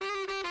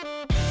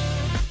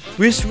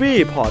Wishry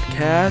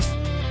Podcast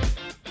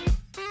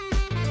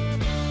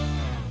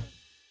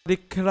สวัสดี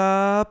ค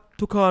รับ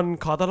ทุกคน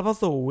ขอต้อนรับเข้า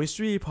สู่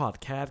Wishry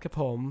Podcast ครับ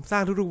ผมสร้า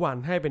งทุกๆวัน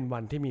ให้เป็นวั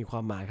นที่มีควา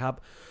มหมายครับ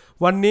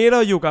วันนี้เรา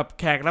อยู่กับ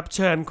แขกรับเ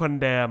ชิญคน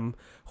เดิม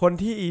คน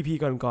ที่ EP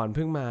ก่อนๆเ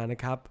พิ่งมานะ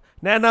ครับ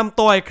แนะนำ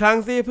ตัวอีกครั้ง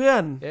สิเพื่อ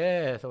น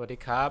สวัสดี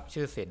ครับ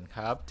ชื่อสินค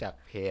รับจาก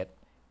เพจ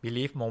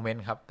Believe Moment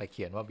ครับแต่เ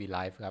ขียนว่า Be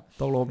Life ครับ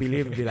ตกลง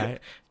Believe หรือ Be Life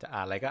จะอ่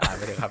านอะไรก็อ่านไ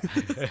ปเลยครับ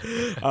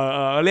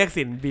เรียก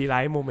สิน Be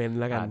Life Moment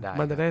แล้วกัน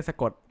มันจะได้สะ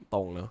กด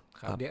ตรงเนาะ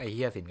ครับเรียกไอเ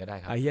ฮียสินก็ได้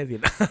ครับไอเฮียสิ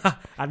น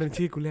อันนั้น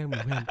ชื่อกูเรียกมึ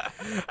งเพื่อน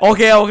โอเ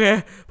ค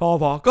พอ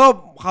ก็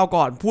คราว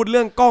ก่อนพูดเ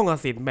รื่องกล้องกับ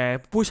สินแหม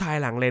ผู้ชาย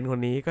หลังเลนคน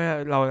นี้ก็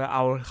เราจะเอ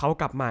าเขา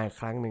กลับมาอีก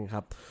ครั้งนึงค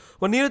รับ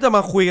วันนี้เราจะม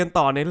าคุยกัน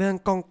ต่อในเรื่อง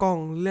กล้อง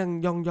เรื่อง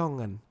ย่อง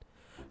กัน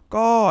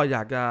ก็อย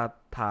ากจะ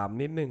ถาม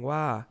นิดนึงว่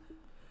า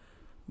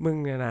มึง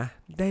เนี่ยนะ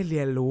ได้เ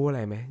รียนรู้อะไร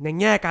ไหมใน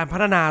แง่การพั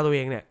ฒนาตัวเอ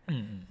งเนี่ย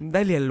ไ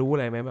ด้เรียนรู้อะ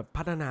ไรไหมแบบ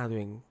พัฒนาตัวเ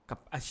องกับ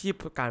อาชีพ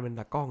การเป็น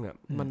ตากล้องเนี่ย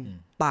มัน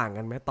ต่าง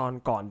กันไหมตอน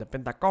ก่อนจะเป็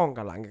นตากล้อง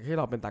กับหลังจากที่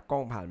เราเป็นตากล้อ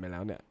งผ่านไปแล้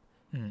วเนี่ย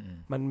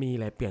มันมีอ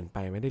ะไรเปลี่ยนไป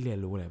ไม่ได้เรียน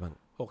รู้อะไรบ้าง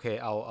โอเค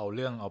เอ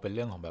าเป็นเ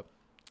รื่องของแบบ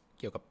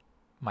เกี่ยวกับ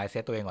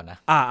mindset ตัวเองก่อนนะ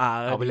เ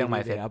อาเป็นเรื่อง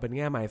mindset เอาเป็นแ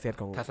ง่ mindset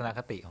ของทัศนค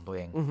ติของตัวเ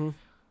อง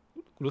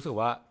รู้สึก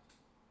ว่า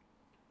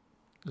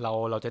เ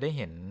ราจะได้เ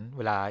ห็นเ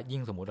วลายิ่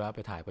งสมมุติว่าไป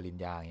ถ่ายปริญ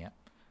ญาอย่างเงี้ย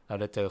เรา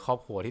จะเจอครอบ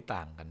ครัวที่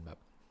ต่างกันแบบ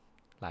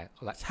หลาย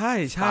ใช่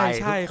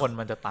ทุกคน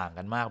มันจะต่าง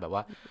กันมากแบบว่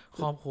าค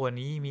รอบครัว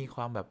นี้มีค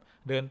วามแบบ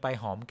เดินไป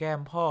หอมแก้ม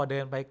พ่อเดิ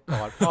นไปก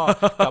อดพ่อ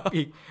กับ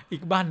อี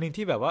กบ้านนึง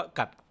ที่แบบว่า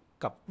กัด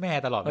กับแม่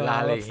ตลอดเวลา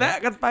อะไรอย่างเงี้ยแซะ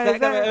กันไป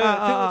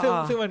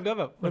ซึ่งมันก็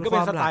แบบมันก็เป็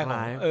นสไตล์ของ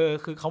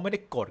คือเขาไม่ได้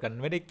โกรธกัน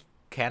ไม่ได้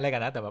แค้นอะไรกั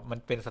นนะแต่แบบมัน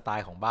เป็นสไต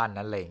ล์ของบ้าน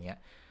นั้นอะไรอย่างเงี้ย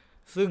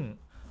ซึ่ง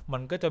มั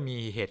นก็จะมี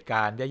เหตุก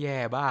ารณ์แย่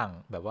ๆบ้าง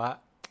แบบว่า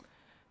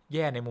แ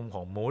ย่ในมุมข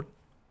องมูด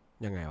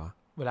ยังไงวะ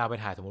เวลาไป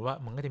ถ่ายสมมติว่า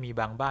มันก็จะมี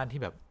บางบ้านที่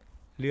แบบ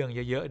เรื่อง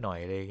เยอะๆหน่อย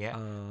อะไรเงี้ย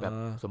แบบ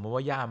สมมุติว่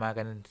าญาติมา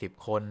กัน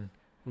10 คน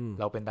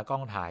เราเป็นตากล้อ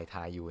งถ่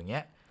ายอยู่อย่างเ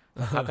งี้ย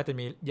แล้วก็จะ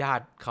มีญา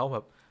ติเขาแบ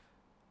บ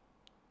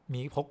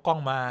มีพกกล้อง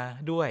มา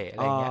ด้วยอะไ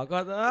รเงี้ยก็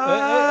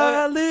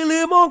ลื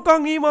มมองกล้อ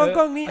งนี้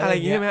อะไรอ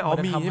ย่างเงี้ยใช่ไหม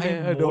มีใช่ไ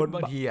หมโดนบ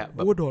างทีอ่ะแบ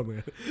บโดนเหมือน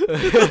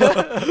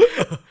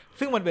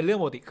ซึ่งมันเป็นเรื่อง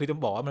ปกติคือจะ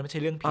บอกว่ามันไม่ใช่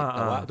เรื่องผิดแ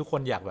ต่ว่าทุกค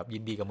นอยากแบบยิ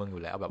นดีกับมึงอ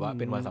ยู่แล้วแบบว่า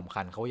เป็นวันสำ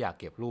คัญเขาอยาก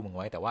เก็บรูปมึง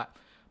ไว้แต่ว่า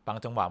บาง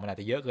จังหวะมันอาจ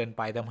จะเยอะเกินไ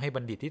ปทำให้บั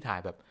ณฑิตที่ถ่าย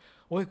แบบ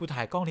โอ้ยกูถ่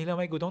ายกล้องนี้แล้ว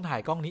ไม่กูต้องถ่า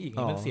ยกล้องนี้อีก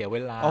นี่มันเสียเว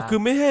ลาคือ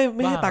ไม่ใ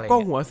ห้ตากล้อ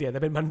งหัวเสียแต่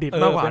เป็นบัณฑิต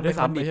มากกว่าด้วย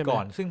ซ้ำใช่ไหมก่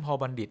อนซึ่งพอ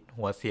บัณฑิต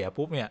หัวเสีย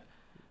ปุ๊บเนี่ย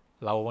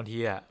เราบางที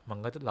อ่ะ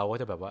เราก็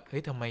จะแบบว่าเฮ้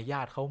ยทำไมญ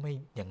าติเขาไม่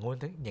อย่างงู้น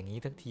อย่างนี้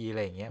ทักทีอะไ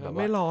รอย่างเงี้ยแบบว่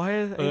าไม่รอใ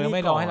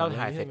ห้เรา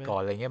ถ่ายเสร็จก่อ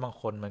นอะไรเงี้ยบาง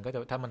คนมันก็จะ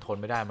ถ้ามันทน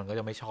ไม่ได้มันก็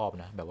จะไม่ชอบ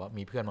นะแบบว่า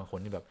มีเพื่อนบางคน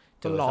ที่แบบ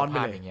เจอสภ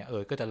าพอย่างเงี้ย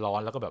ก็จะร้อ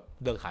นแล้วก็แบบ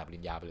เลิกถ่ายปริ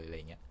ญญาไปเลยอะไร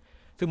เงี้ย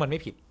ซึ่งมันไม่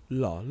ผิด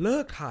หรอเลิ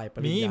กถ่ายปริ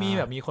ญญามี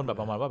แบบมีคนแบบ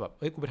ประมาณว่าแบบ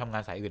เฮ้ยกูไปทำงา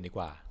นสายอื่นดีก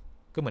ว่า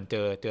ก็เหมือนเจ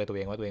อตัวเ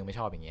องว่าตัวเองไม่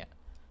ชอบอย่างเงี้ย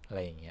อะไร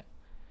อย่างเงี้ย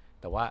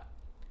แต่ว่า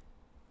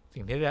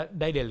สิ่งที่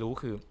ได้เรียนรู้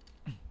คือ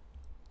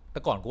แต่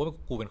ก่อน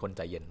กูเป็นคนใ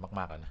จเย็น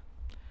มากๆแล้วนะ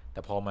แ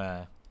ต่พอมา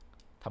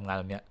ทำงาน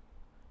ตรงเนี้ย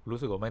รู้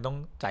สึกว่าไม่ต้อง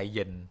ใจเ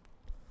ย็น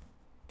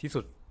ที่สุ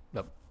ดแบ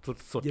บ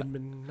สุดๆเย็นเป็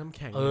นน้ำแ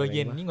ข็งเ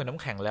ย็นยิ่งกว่าน้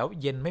ำแข็งแล้ว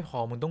เย็นไม่พอ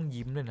มึงต้อง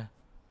ยิ้มด้วยนะ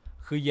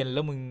คือเย็นแ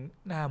ล้วมึง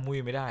หน้ามุ้ย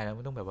ไม่ได้นะ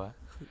มึงต้องแบบว่า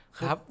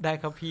ครับได้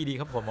ครับพี่ดี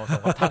ครับผมมองส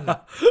องท่าน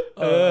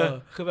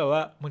คือแบบว่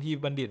าบางที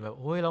บัณฑิตแบบ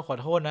โอ้ยเราขอ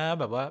โทษนะ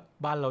แบบว่า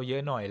บ้านเราเยอ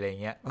ะหน่อยอะไร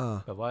เงี้ย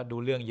แบบว่าดู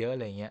เรื่องเยอะอะ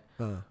ไรเงี้ย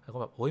แล้วก็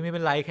แบบโอ้ยไม่เป็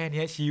นไรแค่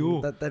นี้ชิว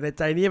แต่ใน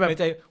ใจนี่แบบใน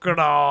ใจก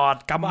รอด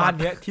กำบ้าน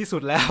เนี้ยที่สุ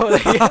ดแล้วอะไร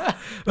เงี้ย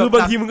คือบา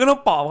งทีมึงก็ต้อ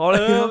งปลอบเขาเล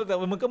ยแต่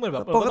มันก็เหมือนแบ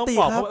บปกติ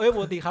ครับป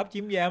กติครับ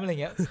ยิ้มแย้มอะไร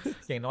เงี้ย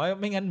อย่างน้อย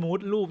ไม่งั้นมูด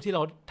รูปที่เร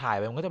าถ่าย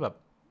ไปมันก็จะแบบ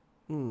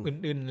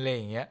อื่นๆอะไรอ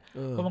ย่างเงี้ย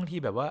เพราะบางที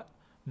แบบว่า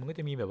มันก็จ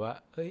ะมีแบบว่า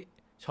เอ้ย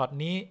ช็อต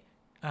นี้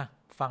อ่ะ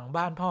ฝั่ง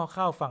บ้านพ่อเ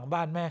ข้าฝั่งบ้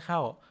านแม่เข้า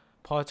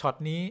พอช็อต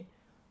นี้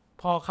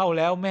พ่อเข้าแ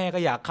ล้วแม่ก็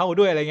อยากเข้า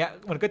ด้วยอะไรเงี้ย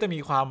มันก็จะมี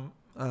ความ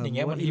อย่างเ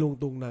งี้ยบางที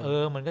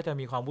มันก็จะ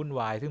มีความวุ่น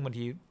วายซึ่งบาง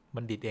ที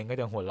บัณฑิตเองก็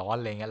จะหัวร้อน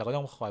อะไรเงี้ยเราก็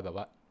ต้องคอยแบบ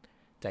ว่า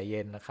ใจเย็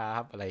นนะครั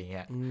บอะไรเ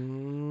งี้ย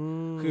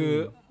คือ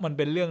มันเ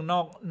ป็นเรื่องน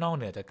อกเ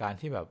หนือจากการ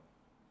ที่แบบ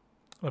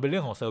มันเป็นเรื่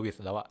องของเซอร์วิส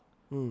แล้วอะ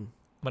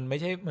มันไม่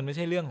ใ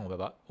ช่เรื่องของแบ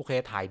บว่าโอเค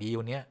ถ่ายดี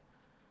วันเนี้ย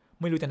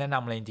ไม่รู้จะแนะน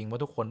ำอะไรจริงๆว่า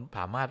ทุกคนส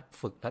ามารถ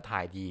ฝึกและถ่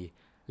ายดี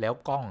แล้ว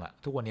กล้องอะ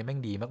ทุกวันนี้แม่ง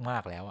ดีมา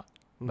กๆแล้วอะ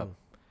แบบ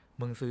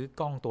มึงซื้อ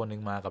กล้องตัวนึ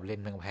งมากับเลน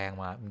ส์แพง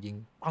ๆมามึงยิง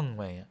ปั้งไ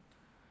ป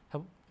ถ้า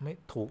ไม่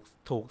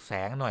ถูกแส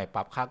งหน่อยป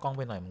รับค่ากล้องไ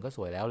ปหน่อยมันก็ส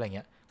วยแล้วอะไรเ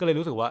งี้ยก็เลย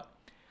รู้สึกว่า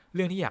เ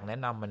รื่องที่อยากแนะ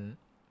นำ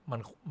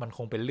มันค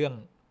งเป็นเรื่อง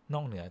น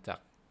อกเหนือจาก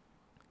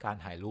การ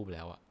ถ่ายรูปแ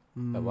ล้วอะ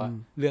แบบว่า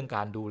เรื่องก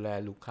ารดูแล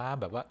ลูกค้า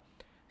แบบว่า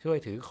ช่วย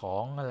ถือขอ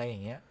งอะไรอย่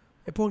างเงี้ย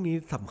ไอ้พวกนี้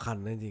สำคัญ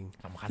นะจริง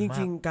สำคัญจ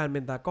ริงการเป็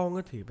นตากล้อง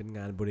ก็ถือเป็นง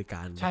านบริก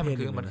ารใช่มั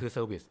นคือเซ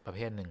อร์วิสประเภ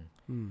ทหนึ่ง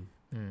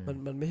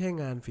มันไม่ใช่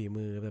งานฝี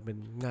มือแต่เป็น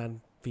งาน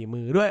ฝี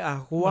มือด้วย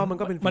กูว่ามัน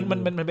ก็เป็นมั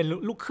นเป็น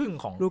ลูกครึ่ง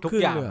ของทุก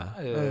อย่าง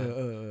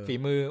ฝี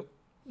มือ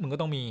มึงก็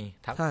ต้องมี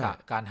ทักษะ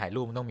การถ่ายรู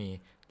ปมึงต้องมี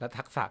และ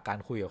ทักษะการ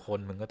คุยกับคน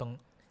มึงก็ต้อง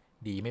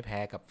ดีไม่แพ้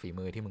กับฝี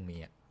มือที่มึงมี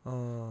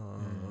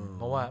เ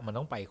พราะว่ามัน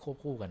ต้องไปควบ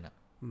คู่กัน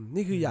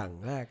นี่คืออย่าง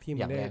แรกที่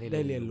มันไ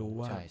ด้เรียนรู้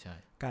ว่า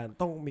การ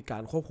ต้องมีกา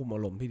รควบคุมอา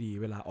รมณ์ที่ดี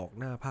เวลาออก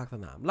หน้าภาคส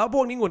นามแล้วพ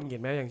วกนี้หงุดหงิด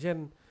ไหมอย่างเช่น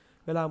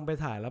เวลาไป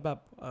ถ่ายแล้วแบบ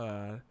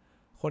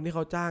คนที่เข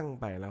าจ้าง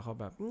ไปแล้วเขา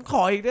แบบข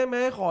ออีกได้ไหม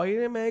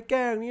แก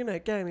ล้งนี่หน่อ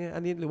ยแกล้งนี่อั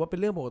นนี้หรือว่าเป็น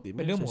เรื่องปกติ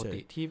เป็นเรื่องปก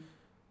ติ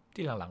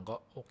ที่หลังๆก็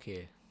โอเค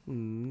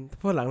เ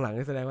พราะหลัง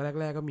ๆแสดงว่า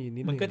แรกๆก็มี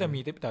นิดนึงมันก็จะมี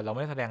แต่เราไ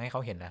ม่ได้แสดงให้เข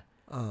าเห็นนะ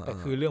แต่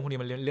คือเรื่องพวกนี้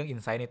มันเรื่องอิน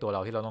ไซต์ในตัวเร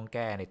าที่เราต้องแ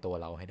ก้ในตัว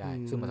เราให้ได้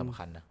ซึ่งมันสำ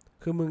คัญนะ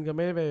คือมึงจะไ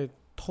ม่ไป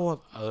โทษ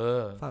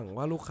ฝั่ง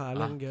ว่าลูกค้าเ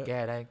รื่องเยอะแก้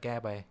ได้แก้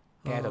ไป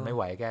แก้จนไม่ไ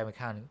หวแก้ไป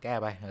ข้างแก้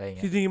ไปอะไรอย่างเ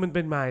งี้ยจริงๆมันเ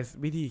ป็น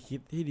วิธีคิ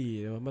ดที่ดี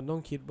มันต้อ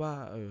งคิดว่า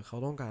เขา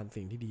ต้องการ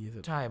สิ่งที่ดีที่สุ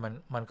ดใช่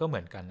มันก็เหมื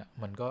อนกันอ่ะ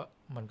มัน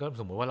ก็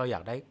สมมุติว่าเราอย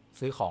ากได้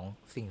ซื้อของ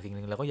สิ่ง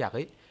นึงเราก็อยาก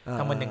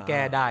ถ้ามันยังแ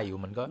ก้ได้อยู่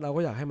มันก็เรา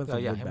ก็อยากให้มัน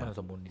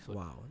สมบูรณ์ที่สุด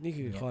ว้าวนี่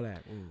คือข้อแรก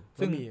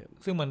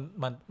ซึ่ง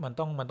มัน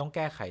ต้องแ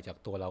ก้ไขจาก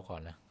ตัวเราก่อ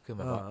นนะคือแ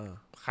บบว่า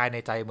ภายใน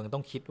ใจมึงต้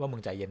องคิดว่ามึ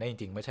งใจเย็นได้จ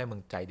ริงๆไม่ใช่มึง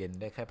ใจเย็น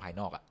ได้แค่ภาย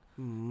นอกอ่ะ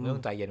มึงต้อ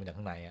งใจเย็นมาจาก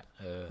ข้างในอ่ะ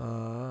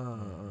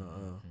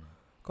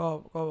ก็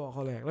ข้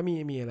อแรกแล้ว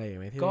มีอะไร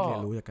ไหมที่ได้เรีย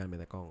นรู้จากการเป็น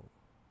ตากล้อง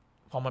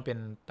พอมันเป็น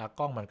ตาก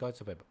ล้องมันก็จ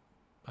ะแบบ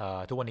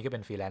ทุกวันนี้ก็เป็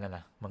นฟรีแลนซ์น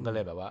ะมันก็เล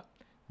ยแบบว่า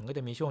มันก็จ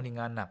ะมีช่วงที่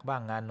งานหนักบ้า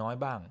งงานน้อย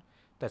บ้าง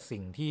แต่สิ่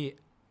งที่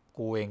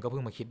กูเองก็เพิ่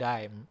งมาคิดได้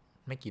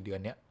ไม่กี่เดือน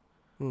เนี้ย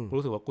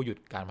รู้สึกว่ากูหยุด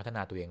การพัฒน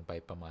าตัวเองไป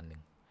ประมาณนึ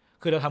ง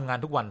คือเราทำงาน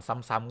ทุกวัน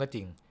ซ้ำๆก็จ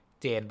ริง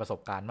เจนประสบ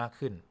การณ์มาก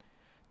ขึ้น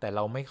แต่เร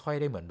าไม่ค่อย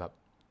ได้เหมือนแบบ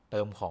เติ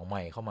มของให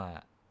ม่เข้ามา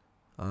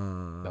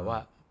แบบว่า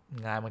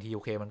งานบางทีโอ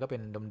เคมันก็เป็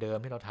นเดิม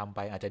ๆที่เราทำไป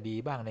อาจจะดี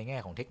บ้างในแง่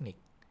ของเทคนิค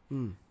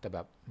แต่แบ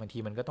บบางที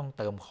มันก็ต้อง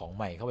เติมของใ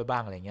หม่เข้าไปบ้า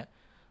งอะไรเงี้ย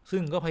ซึ่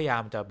งก็พยายา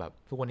มจะแบบ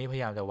ทุกวันนี้พย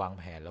ายามจะวาง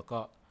แผนแล้วก็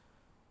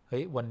เฮ้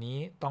ยวันนี้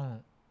ต้อง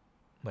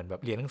เหมือนแบ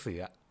บเรียนหนังสือ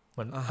อะเห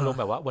มือนอารมณ์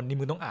แบบว่าวันนี้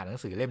มึงต้องอ่านหนั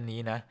งสือเล่มนี้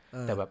นะ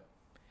แต่แบบ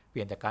เป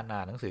ลี่ยนจากการอ่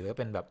านหนังสือก็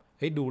เป็นแบบ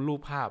เฮ้ยดูรู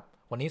ปภาพ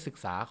วันนี้ศึก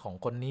ษาของ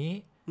คนนี้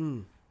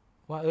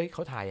ว่าเอ้ยเข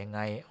าถ่ายยังไง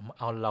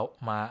เอาเรา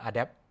มาอัดแอ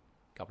ป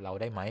กับเรา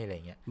ได้ไหมอะไร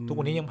เงี้ยทุก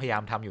วันนี้ยังพยายา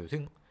มทำอยู่ซึ่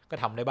งก็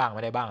ทำได้บ้างไ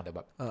ม่ได้บ้างแต่แบ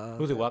บ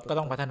รู้สึกว่าก็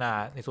ต้องพัฒนา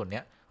ในส่วนเนี้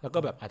ยแล้วก็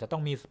แบบอาจจะต้อ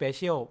งมีสเปเ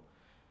ชียล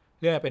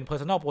เรียกว่าเป็น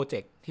personal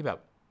project ที่แบบ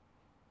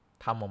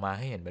ทำออกมาใ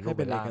ห้เห็นเป็นรูป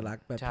เป็นร่าง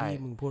แบบที่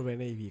มึงพูดไว้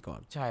ใน EP ก่อน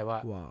ใช่ว่า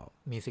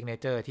มี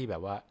signature ที่แบ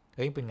บว่าเ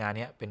ฮ้ยเป็นงานเ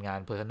นี้ยเป็นงาน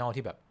personal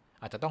ที่แบบ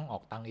อาจจะต้องออ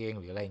กตังค์เอง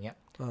หรืออะไรเงี้ย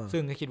ซึ่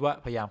งก็คิดว่า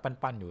พยายาม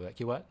ปั้นอยู่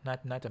คิดว่า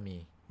น่าจะมี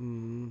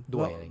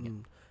ด้วยอะไรเงี้ย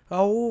แ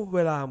ล้วเว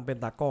ลาเป็น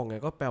ตากล้องไง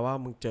ก็แปลว่า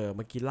มึงเจอเ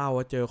มื่อกี้เล่า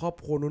ว่าเจอครอบ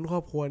ครัวนู้นคร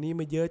อบครัวนี้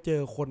มาเยอะเจอ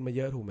คนมาเ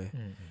ยอะถูกไหม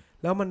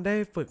แล้วมันได้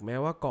ฝึกไหม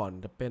ว่าก่อน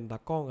จะเป็นตา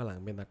กล้องกับหลัง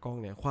เป็นตากล้อง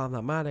เนี่ยความส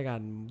ามารถในกา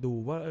รดู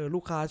ว่าลู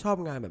กค้าชอบ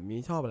งานแบบนี้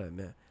ชอบอะไรแบบ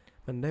เนี้ย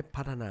มันได้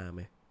พัฒนาไห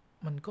ม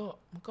มัน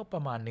ก็ปร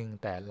ะมาณนึง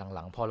แต่ห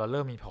ลังๆพอเราเ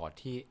ริ่มมีพอร์ต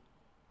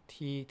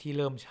ที่เ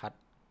ริ่มชัด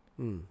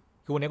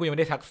คือวันนี้กูยังไ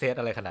ม่ได้ทักเซต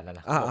อะไรขนาดนั้น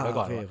นะบอกไว้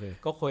ก่อนว่า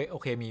ก็โอ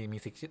เคมี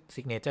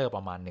ซิกเนเจอร์ป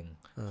ระมาณนึง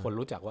คน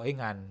รู้จักว่า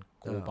งาน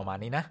กูประมาณ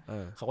นี้นะ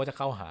เขาก็จะเ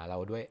ข้าหาเรา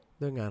ด้วย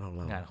งานขอ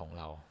ง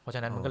เราเพราะฉ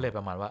ะนั้นมันก็เลยป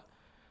ระมาณว่า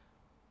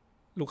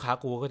ลูกค้า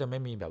กูก็จะไม่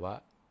มีแบบว่า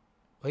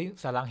เฮ้ย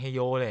สลังเฮโย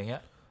อะไรอย่างเงี้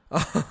ย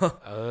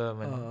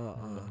มั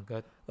นก็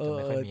จะไ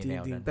ม่ค่อยมีแน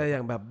วนั้นแต่อย่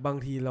างแบบบาง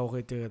ทีเราเค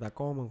ยเจอตา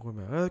กล้องบางคนแ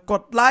บบก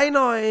ดไลค์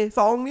หน่อย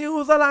2 นิ้ว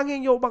สลังเฮ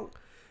โยบาง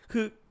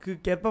คือ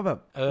เก็ตป่ะแบบ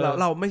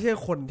เราไม่ใช่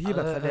คนที่แ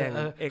บบแสดง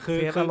เอ็กเพร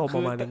สอารมณ์ป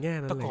ระมาณอย่างเงี้ย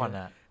นั่นเล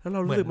ยแล้วเร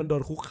ารู้สึกมันโด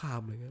นคุกคา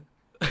มอะไรเงี้ย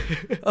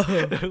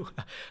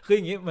คืออ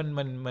ย่างงี้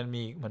มัน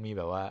มีแ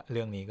บบว่าเ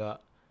รื่องนี้ก็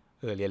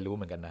เรียนรู้เ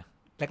หมือนกันนะ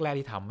แรกๆ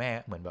ที่ทำแม่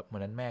เหมือนแบบวั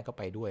นนั้นแม่ก็ไ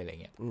ปด้วยอะไร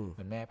เงี้ยเห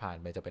มือนแม่ผ่าน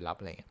ไปจะไปรับ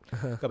อะไรเงี้ย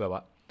ก็แบบว่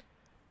า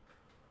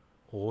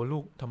โหลู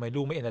กทำไม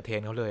ลูกไม่เอนเตอร์เท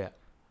นเขาเลยอะ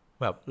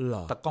แบบ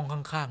ตะกล้อง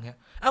ข้างๆเงี้ย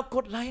เอาก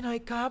ดไลค์หน่อย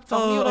ครับ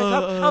2 นิ้วเลยครั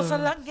บเอาส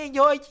ลังให้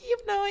ย่อยยิ้ม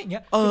หน่อยอย่างเ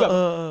งี้ยคือแบบ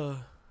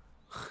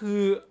คื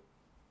อ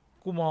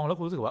กูมองแล้ว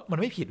กูรู้สึกว่ามัน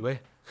ไม่ผิดเว้ย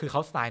คือเข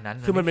าสไตล์นั้น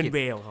คือมันเป็นเว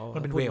ของเขามั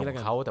นเป็นเวขอ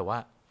งเขาแต่ว่า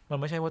มัน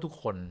ไม่ใช่ว่าทุก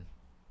คน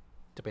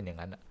จะเป็นอย่าง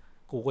นั้นอะ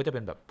กูก็จะเป็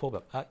นแบบพวกแบ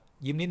บ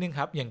ยิ้มนิดนึงค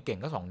รับอย่างเก่ง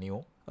ก็2 นิ้ว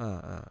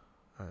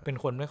เป็น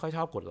คนไม่ค่อยช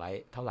อบกดไล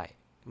ค์เท่าไหร่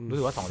รู้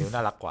สึกว่า2 นิ้วน่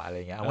ารักกว่าอะไร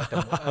เงี้ยเอาแต่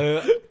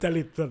จ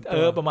ริตส่วนตั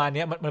วประมาณ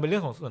นี้มันเป็นเรื่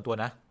องของส่วนตัว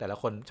นะแต่ละ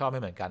คนชอบไม่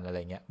เหมือนกันอะไร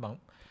เงี้ยบาง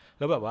แ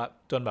ล้วแบบว่า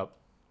จนแบบ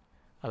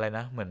อะไรน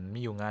ะเหมือนมี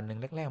อยู่งานนึง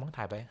แรกๆมั้ง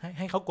ถ่ายไปใ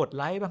ห้เขากด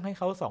ไลค์บ้างให้เ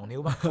ขา2 นิ้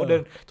วบ้างเขาเดิ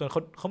นจนเ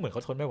ขาเหมือนเข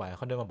าทนไม่ไหว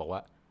เขาเดินมาบอกว่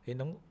าเฮ้ย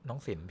น้อง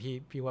ศิลป์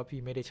พี่ว่าพี่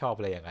ไม่ได้ชอบ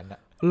อะไรอย่างนั้นอะ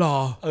หรอ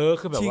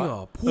คือแบบว่า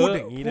พูดอ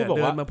ย่างนี้เนี่ยเ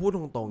ดินมาพูดต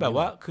รงๆแบบ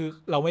ว่าคือ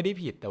เราไม่ได้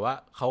ผิดแต่ว่า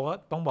เขาก็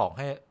ต้องบอกใ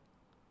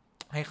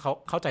ห้เขา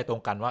เข้าใจตร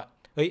งกันว่า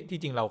เฮ้ยที่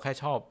จริงเราแค่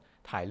ชอบ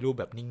ถ่ายรูป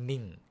แบบ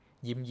นิ่ง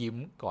ๆยิ้ม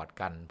กอด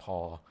กันพอ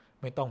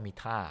ไม่ต้องมี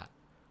ท่า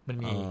มัน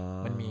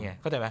มีไง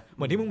เข้าใจไหมเห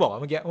มือนที่มึงบอก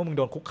เมื่อกี้ว่ามึงโ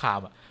ดนคุกคา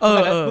มอ่ะ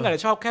มึงอาจจ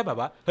ะชอบแค่แบบ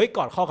ว่าเฮ้ยก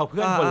อดคอกับเ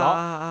พื่อนหัวเราะ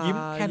ยิ้ม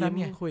แค่นั้น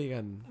ไงคุยกั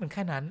นมันแ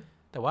ค่นั้น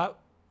แต่ว่า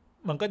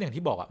มันก็อย่าง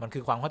ที่บอกอ่ะมันคื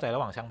อความเข้าใจระ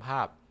หว่างช่างภ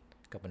าพ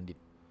กับบัณฑิต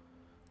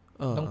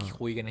ต้อง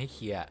คุยกันให้เค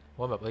ลียร์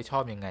ว่าแบบเฮ้ยชอ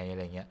บยังไงอะไ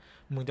รเงี้ย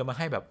มึงจะมาใ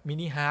ห้แบบมิ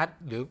นิฮาร์ด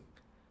หรือ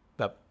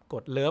แบบก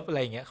ดเลิฟอะไร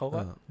เงี้ยเขาก็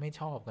ไม่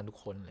ชอบกันทุก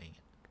คนอะไรเ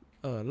งี้ย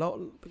แล้ว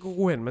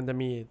กูเห็นมันจะ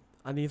มี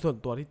อันนี้ส่วน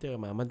ตัวที่เจอ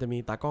มามันจะมี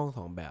ตากล้อง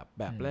2แบบ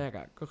แรก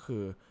อ่ะก็คื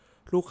อ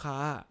ลูกค้า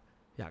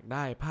อยากไ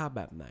ด้ภาพแ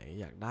บบไหน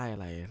อยากได้อะ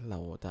ไรเรา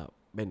จะ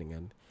เป็นอย่าง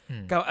นั้น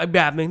กับแบ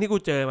บหนึ่งที่กู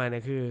เจอมาเนี่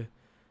ยคือ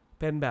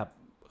เป็นแบบ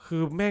คื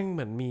อแม่งเห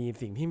มือนมี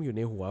สิ่งที่อยู่ใ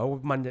นหัว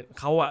มัน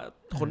เขาอ่ะ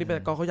คนที่เป็นต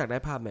ากล้องเขาอยากได้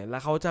ภาพไหนแล้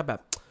วเขาจะแบบ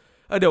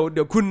เ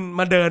ดี๋ยวคุณ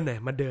มาเดินหน่อย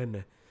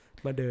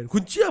มาเดินคุ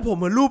ณเชื่อผม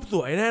มันรูปส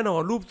วยแน่นอ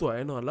นรูปสวยแ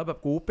น่นอนแล้วแบบ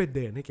กูไปเ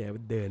ดินให้แก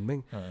เดินแม่ง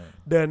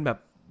เดินแบบ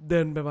เดิ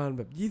นประมาณแ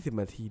บบ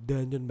20 นาทีเดิ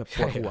นจนแบบป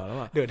วดหัวแล้ว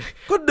อ่ะ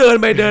ก็เดิน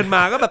ไปเดินม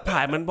าก็แบบถ่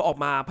ายมันออก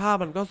มาภาพ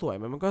มันก็สวย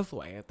มันก็ส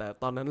วยแต่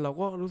ตอนนั้นเรา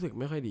ก็รู้สึก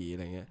ไม่ค่อยดีอะ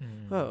ไรเงี้ย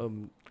ก็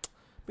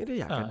ไม่ได้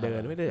อยากจะเดิ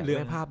นไม่ได้อยาก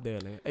ได้ภาพเดิน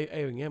เลยไอ้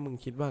อย่างเงี้ยมึง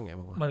คิดว่าไง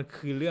บ้างวะมัน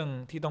คือเรื่อง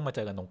ที่ต้องมาเจ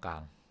อกันตรงกลา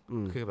ง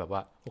คือแบบว่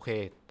าโอเค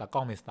ตากล้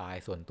องมีสไต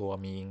ล์ส่วนตัว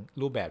มี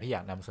รูปแบบที่อย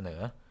ากนำเสนอ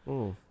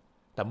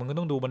แต่มึงก็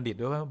ต้องดูบัณฑิต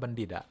ด้วยว่าบัณ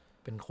ฑิตอ่ะ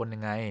เป็นคนยั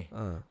งไง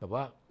แบบ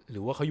ว่าห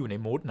รือว่าเขาอยู่ใน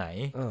มูดไหน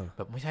แ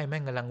บบไม่ใช่แม่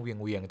งกำลังเ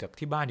วียงจาก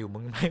ที่บ้านอยู่มึ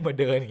งไม่มา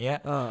เดินอย่างเงี้ย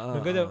มั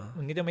นก็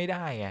จะไม่ไ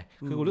ด้ไง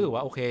คือกูรู้สึกว่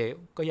าโอเค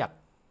ก็อยาก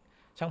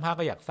ช่างภาพ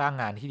ก็อยากสร้าง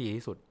งานที่ดี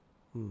ที่สุด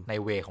ใน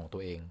เวของตั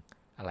วเอง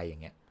อะไรอย่า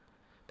งเงี้ย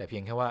แต่เพี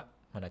ยงแค่ว่า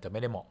มันอาจจะไม่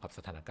ได้เหมาะกับส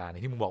ถานการณ์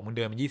ที่มึงบอกมึงเ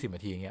ดินมา20 น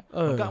าทีอย่างเงี้ย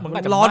มันอ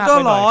าจจะร้อนก็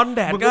ร้อนแ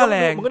ดดก็แร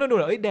งมึงก็ต้องดู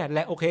แดดแร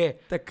งโอเค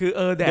แต่คือ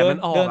แดดมั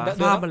นออก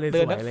ภาพมันเลย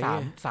สวยอะไรเ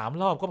งี้ย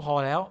3 รอบก็พอ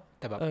แล้ว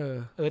แต่แบบ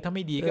ถ้าไ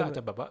ม่ดีก็อาจจ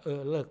ะแบบว่า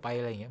เลิกไป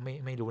อะไรอย่างเงี้ย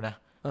ไม่รู้นะ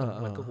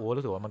มันก็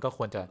รู้สึกว่ามันก็ค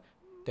วรจะ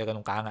เจอกันต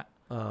รงกลางอ่ะ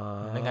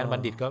ในงานบัณ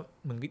ฑิตก็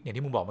มึงอย่าง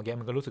ที่มึงบอกเมื่อกี้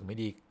มึงก็รู้สึกไม่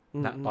ดี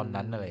ณตอน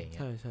นั้นอะไรอย่างเงี้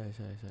ยใ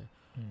ช่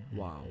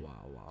ว้า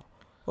ว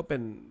ก็เป็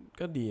น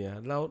ก็ดีนะ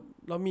แ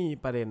ล้วมี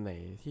ประเด็นไหน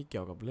ที่เกี่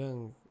ยวกับเรื่อง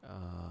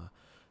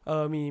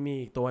มี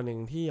อีกตัวหนึ่ง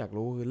ที่อยาก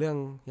รู้คือเรื่อง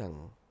อย่าง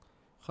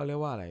เขาเรียก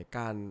ว่าอะไรก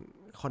าร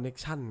คอนเนค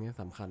ชั่นเนี่ย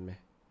สำคัญไหม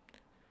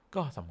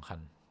ก็สำคัญ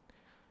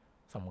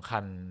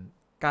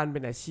การเป็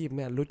นอาชีพเ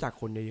นี่ยรู้จัก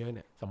คนเยอะๆเ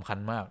นี่ยสำคัญ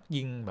มาก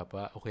ยิ่งแบบ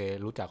ว่าโอเค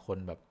รู้จักคน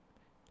แบบ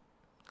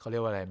เขาเรีย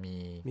กว่าอะไร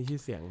มีชื่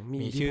อเสียง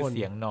มีชื่อเ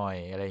สียงหน่อย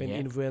อะไรเงี้ยเป็น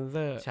อินฟลูเอนเซ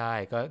อร์ใช่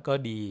ก็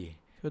ดี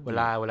เ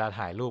วลา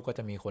ถ่ายรูปก็จ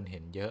ะมีคนเห็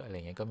นเยอะอะไร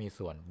เงี้ยก็มี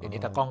ส่วนเดี๋ยวนี้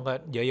ตากล้องก็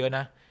เยอะๆน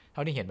ะเท่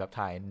าที่เห็นแบบ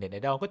ถ่ายเน็ตไอ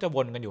ดอลก็จะว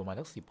นกันอยู่มา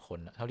สัก10 คน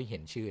เท่าที่เห็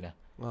นชื่อนะ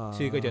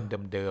ชื่อก็จะ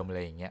เดิมๆอะไร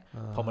อย่างเงี้ย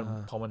พอ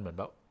มันเหมือน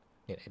แบบ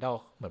เน็ตไอดอล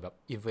เหมือนแบบ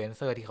อินฟลูเอนเซ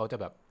อร์ที่เขาจะ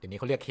แบบเดี๋ยวนี้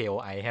เขาเรียก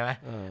KOI ใช่ไหม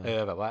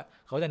แบบว่า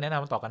เขาจะแนะน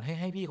ำต่อกัน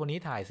ให้พี่คนนี้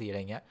ถ่ายสิอะไร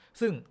เงี้ย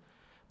ซึ่ง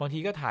บางที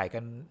ก็ถ่ายกั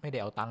นไม่ได้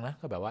เอาตังค์นะ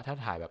ก็แบบว่าถ้า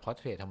ถ่ายแบบพอร์เ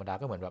ทรตธรรมดา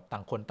ก็เหมือนแบบต่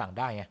างคนต่างไ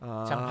ด้ไง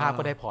ช่างภาพ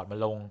ก็ได้พอร์ตมา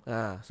ลง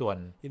ส่วน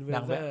น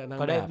างแบบ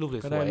ก็ได้รูปส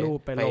วย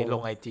ๆไปล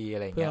ง IG อะ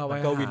ไรเงี้ยมัน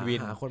ก็วิ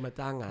นหาคนมา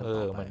จ้างงาน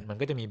มัน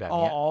ก็จะมีแบบเ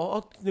นี้ย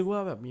นึกว่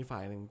าแบบมีฝ่า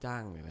ยนึงจ้า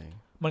งอะไร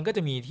มันก็จ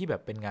ะมีที่แบ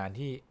บเป็นงาน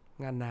ที่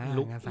งาน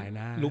สายห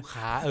น้าลูก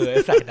ค้า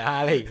สายหน้า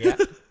อะไรอย่างเงี้ย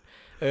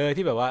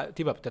ที่แบบว่า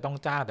ที่แบบจะต้อง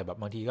จ้างแต่แบบ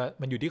บางทีก็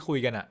มันอยู่ที่คุย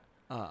กันอ่ะ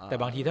แต่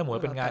บางทีถ้าหมด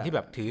เป็นงานที่แบ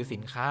บถือสิ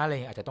นค้าอะไร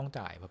อาจจะต้อง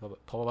จ่าย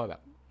เพราะว่าแบ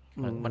บ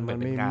มันเหมือน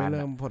เป็นงานไม่เ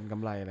ริ่มผลก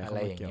ำไรอะไร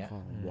อย่างเงี้ย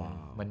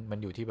มัน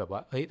อยู่ที่แบบว่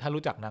าเฮ้ยถ้า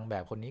รู้จักนางแบ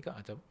บคนนี้ก็อ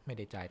าจจะไม่ไ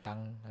ด้จ่ายตัง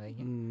ค์อะไรอย่าง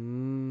เงี้ย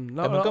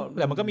แต่มั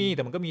นก็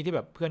มีที่แ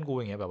บบเพื่อนกู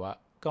อย่างเงี้ยแบบว่า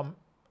ก็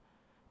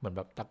เหมือนแ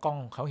บบตากล้อง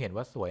เขาเห็น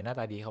ว่าสวยหน้า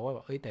ตาดีเขาก็แบ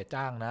บแต่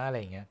จ้างนะอะไร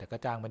อย่างเงี้ยแต่ก็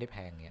จ้างไม่ได้แพ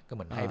งเงี้ยก็เห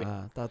มือนให้เป็น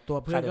แต่ตัว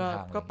เพื่อน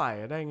ก็ไป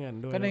ได้เงิน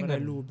ด้วยก็ได้เงิ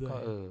นรูปด้วย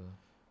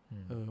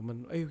มัน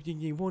จ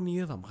ริงๆพวกนี้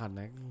ก็สำคัญ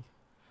นะ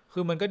คื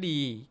อมันก็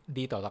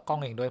ดีต่อตากล้อง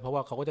เองด้วยเพราะว่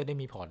าเขาก็จะได้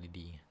มีพอร์ต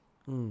ดี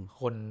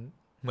ๆคน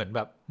เหมือนแ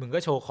บบมึงก็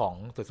โชว์ของ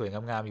สวยๆ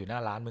งามๆอยู่หน้า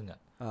ร้านมึงอ่ะ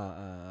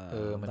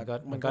มัน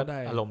ก็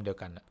อารมณ์เดียว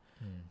กันอ่ะ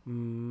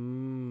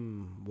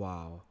ว้า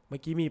วเมื่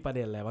อกี้มีประเ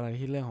ด็นอะไรบ้าง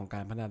ที่เรื่องของก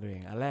ารพัฒนาตัวเอ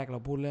งอันแรกเรา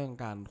พูดเรื่อง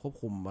การควบ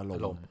คุมอา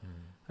รมณ์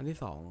อันที่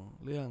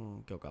2เรื่อง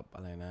เกี่ยวกับอ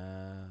ะไรนะ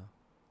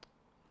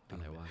อะ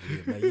ไรวะ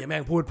อะไรแม่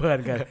งพูดเพลิน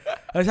กัน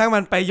ช่างมั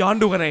นไปย้อน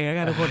ดูกันเองแล้ว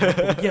กันทุกคน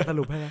ผมเกียร์ส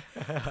รุปให้นะ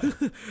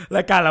ร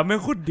ายการเราไม่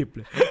คุ้นดิบเ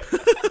ลย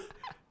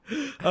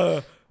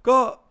ก็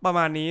ประม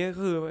าณนี้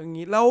คืออย่าง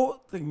นี้แล้ว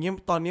อย่างนี้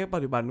ตอนนี้ปั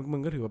จจุบันมึ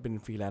งก็ถือว่าเป็น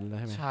ฟรีแลนซ์แล้ว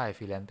ใช่ไหมใช่ฟ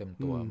รีแลนซ์เต็ม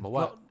ตัวเพราะว่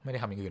าไม่ได้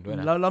ทำอย่างอื่นด้วย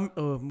นะแล้ว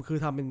คือ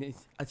ทำเป็น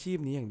อาชีพ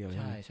นี้อย่างเดียวใ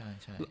ช่ไหมใช่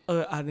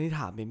อันนี้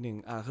ถามนิดนึง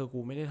คือกู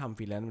ไม่ได้ทำฟ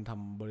รีแลนซ์มันท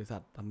ำบริษั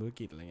ททำธุร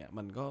กิจอะไรเงี้ย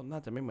มันก็น่า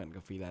จะไม่เหมือนกั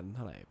บฟรีแลนซ์เ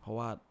ท่าไหร่เพราะ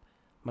ว่า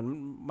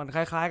มันค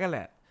ล้ายๆกันแห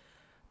ละ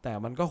แต่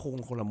มันก็คง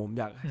คนละมุม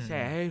อยากแช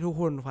ร์ให้ทุก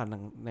คนฟัง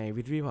ใน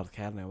วิทวิพอดแค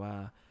สต์หน่อยว่า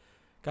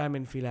การเป็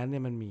นฟรีแลนซ์เนี่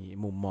ยมันมี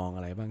มุมมองอ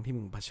ะไรบ้างที่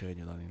มึงเผชิญ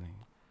อยู่ตอนนี้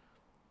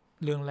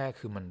เรื่องแรก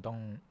คือมันต้อ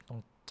ง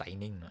ใจ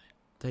นิ่งหน่อย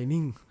ใจ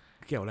นิ่ง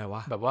เกี่ยวอะไรว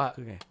ะแบบว่า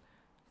คือไง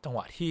จังหว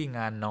ะที่ง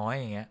านน้อย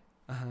อย่างเงี้ย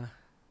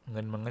เ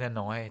งินมันก็จะ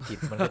น้อยจิต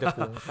มันก็จะ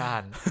ฟุ้งซ่า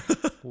น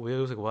กูจะ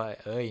รู้สึกว่า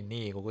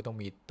นี่กูก็ต้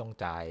อง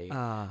จ่าย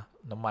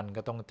น้ำมัน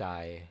ก็ต้องจ่า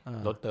ย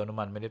รถเติมน้ำ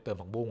มันไม่ได้เติม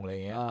ผักบุ้งอะไร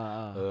เงี้ย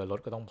รถ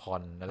ก็ต้องผ่อ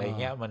นอะไร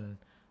เงี้ย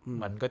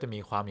มันก็จะมี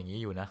ความอย่างนี้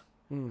อยู่นะ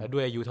แล้วด้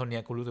วยอายุเท่านี้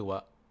กูรู้สึกว่า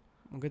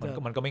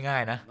มันก็ไม่ง่า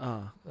ยนะ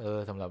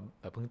สำหรับ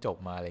แบบเพิ่งจบ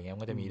มาอะไรเงี้ยมั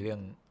นก็จะมีเรื่อ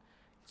ง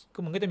ก็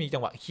มันก็จะมีจั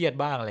งหวะเครียด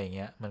บ้างอะไรเ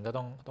งี้ยมันก็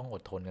ต้องอ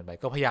ดทนกันไป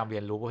ก็พยายามเรี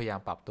ยนรู้พยายาม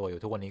ปรับตัวอ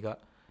ยู่ทุกวันนี้ก็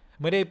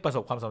ไม่ได้ประส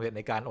บความสำเร็จใ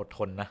นการอดท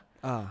นนะ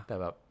แต่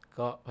แบบ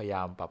ก็พยาย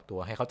ามปรับตัว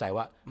ให้เข้าใจ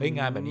ว่าเฮ้ย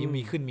งานแบบนี้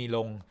มีขึ้นมีล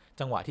ง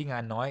จังหวะที่งา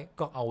นน้อย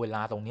ก็เอาเวล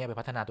าตรงนี้ไป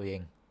พัฒนาตัวเอง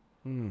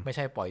ไม่ใ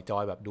ช่ปล่อยจอ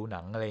ยแบบดูห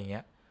นังอะไรเงี้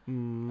ย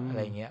อะไ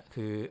รเงี้ย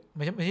คือไ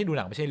ม่ใช่ดูห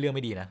นังไม่ใช่เรื่องไ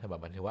ม่ดีนะแต่แบ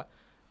บมันถือว่า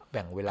แ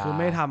บ่งเวลาคือ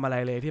ไม่ทำอะไร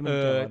เลยที่มันเ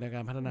กี่ยวในก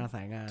ารพัฒนาส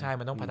ายงานใช่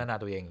มันต้องพัฒนา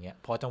ตัวเองอย่างเงี้ย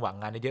พอจังหวะ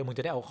งานเยอะมึงจ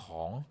ะได้เอาข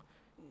อง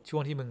ช่ว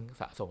งที่มึง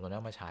สะสมตรงนั้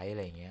นมาใช้อะไ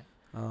รเงี้ย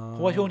เพร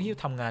าะว่าช่วงที่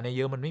ทำงานเ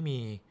ยอะมันไม่มี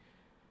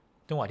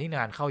จังหวะที่ง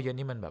านเข้าเยอะ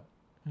นี่มันแบบ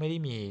ไม่ได้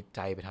มีใจ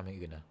ไปทำอย่าง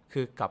อื่นนะคื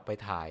อกลับไป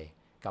ถ่าย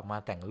กลับมา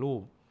แต่งรู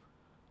ป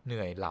เห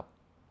นื่อยหลับ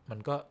มัน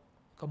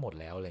ก็หมด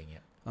แล้วอะไรเ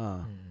งี้ย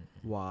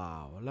ว้า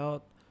วแล้ว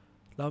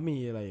แล้วมี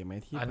อะไรไหม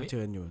ที่เผ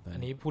ชิญอยู่อั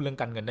นนี้พูดเรื่อง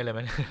การเงินได้เลยไหม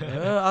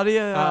เอาดิ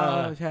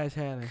แ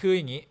ช่เลยคืออ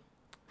ย่างนี้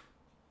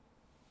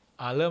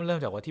เริ่ม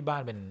จากว่าที่บ้า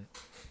นเ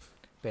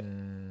ป็น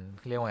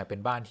เรียกว่าไงเป็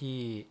นบ้านที่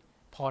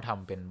พ่อท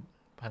ำเป็น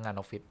พนักงานอ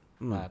อฟฟิศ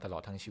มาตลอ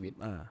ดทั้งชีวิต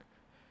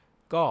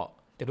ก็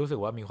จะรู้สึก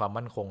ว่ามีความ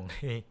มั่นคง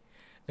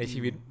ในชี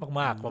วิต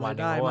มากๆประมาณ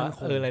นี้ว่า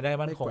รายได้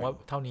มั่นคงว่า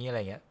เท่านี้อะไร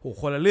เงี้ยโห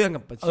คนละเรื่อง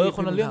กับค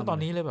นละเรื่องตอน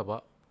นี้เลยแบบว่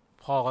า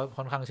พ่อก็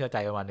ค่อนข้างเชื่อใจ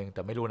ประมาณนึงแ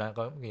ต่ไม่รู้นะ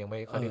ก็ยังไม่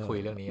ค่อยได้คุย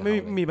เรื่องนี้ไม่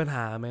มีปัญห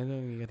าไหมเรื่อ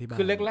งนี้ที่บ้าน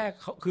คือแรก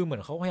ๆเขาคือเหมือ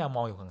นเขาพยายามม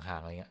องอยู่ห่า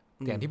งๆอะไรเงี้ย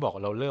อย่างที่บอก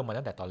เราเริ่มมา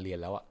ตั้งแต่ตอนเรียน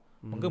แล้วอ่ะ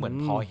มันก็เหมือน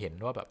พอเห็น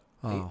ว่าแบบ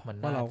มัน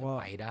น่าจะ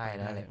ไปได้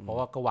นะเลยเพราะ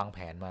ว่าก็วางแผ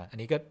นมาอัน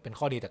นี้ก็เป็น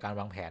ข้อดีจากการ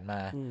วางแผนมา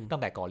ตั้ง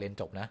แต่ก่อนเรียน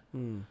จบนะ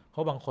เพรา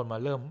ะบางคนมา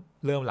เ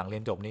ริ่มหลังเรี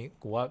ยนจบนี้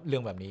กูว่าเรื่อ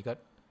งแบบนี้ก็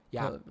ย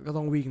ากก็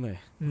ต้องวิ่งหน่อย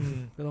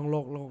ก็ต้องโล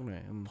กหน่อ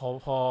ย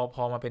พ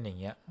อมาเป็นอย่าง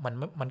เงี้ย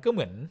มันก็เห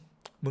มือน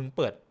มึงเ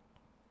ปิด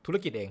ธุร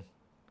กิจเอง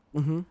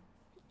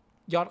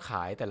ยอดข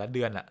ายแต่ละเ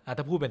ดือนอ่ะ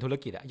ถ้าพูดเป็นธุร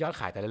กิจอ่ะยอด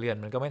ขายแต่ละเดือน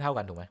มันก็ไม่เท่า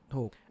กันถูกไหม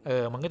ถูก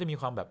มันก็จะมี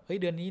ความแบบเฮ้ย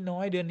เดือนนี้น้อ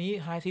ยเดือนนี้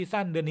ไฮซี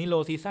ซั่นเดือนนี้โล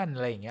ซีซั่นอ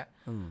ะไรอย่างเงี้ย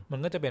มัน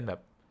ก็จะเป็นแบบ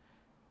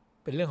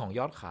เป็นเรื่องของย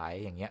อดขาย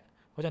อย่างเงี้ย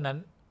เพราะฉะนั้น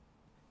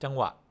จังห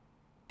วะ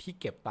ที่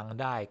เก็บตังค์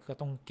ได้ก็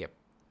ต้องเก็บ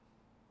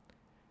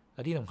แล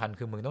ะที่สำคัญ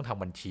คือมึงต้องท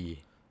ำบัญชี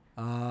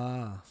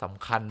ส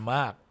ำคัญม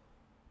าก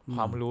ค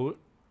วามรู้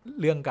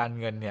เรื่องการ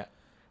เงินเนี่ย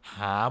ห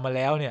ามาแ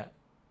ล้วเนี่ย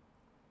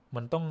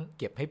มันต้อง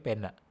เก็บให้เป็น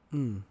อ่ะ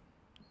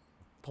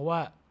เพราะว่า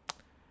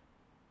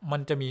มั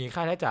นจะมีค่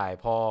าใช้จ่าย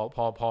พอ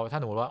ถ้า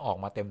หนูว่าออก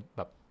มาเต็มแ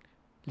บบ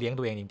เลี้ยง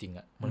ตัวเองจริงๆ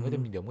อ่ะมันก็จะ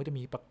มีเดี๋ยวมันก็จะ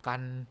มีประกั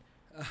น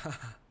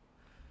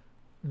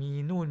มี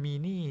นู่นมี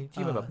นี่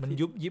ที่แบบมัน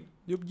ยุบ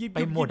ยิบไป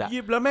หมดอ่ะ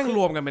แล้วแม่งร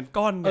วมกันเป็น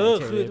ก้อน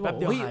คือแบบ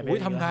เฮ้ย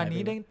ทำงาน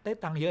นี้ได้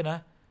ตังค์เยอะนะ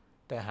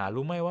แต่หา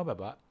รู้ไหมว่าแบบ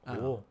ว่าโ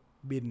อ้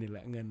บินนี่แห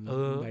ละเงิน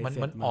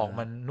มันออก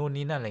มันนู่น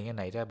นี่นั่นอะไรเงี้ยไ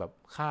หนจะแบบ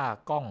ค่า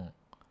กล้อง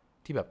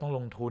ที่แบบต้องล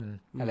งทุน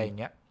อะไรอย่าง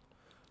เงี้ย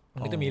มั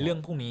นก็จะมีเรื่อง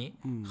พวกนี้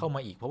เข้าม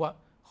าอีกเพราะว่า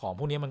ของพ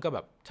วกนี้มันก็แบ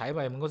บใช้ไป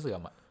มันก็เสื่อ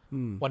มอ่ะ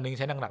วันนึงใ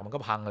ช้หนักๆมันก็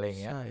พังอะไรอย่า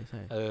งเงี้ยใช่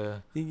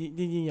จ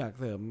ริงอยาก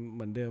เสริมเห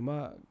มือนเดิมว่า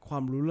ควา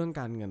มรู้เรื่อง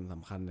การเงินส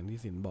ำคัญอย่างที่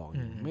สินบอก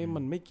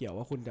มันไม่เกี่ยว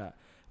ว่าคุณจะ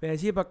เป็นอา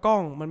ชีพประกล้อ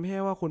งมันไม่ใช่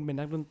ว่าคุณเป็น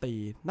นักดนตรี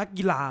นัก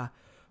กีฬา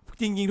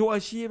จริงๆทุกอ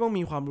าชีพต้อง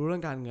มีความรู้เรื่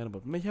องการเงินแบ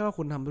บไม่ใช่ว่า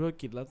คุณทำธุร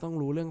กิจแล้วต้อง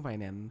รู้เรื่องไฟ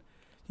แนนซ์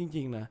จ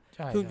ริงๆนะ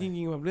คือจ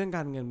ริงๆแบบเรื่องก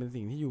ารเงินเป็น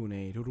สิ่งที่อยู่ใน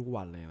ทุกๆ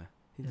วันเลยนะ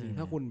จริงๆ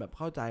ถ้าคุณแบบเ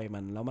ข้าใจมั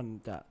นแล้วมัน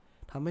จะ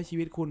ทำให้ชี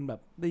วิตคุณแบบ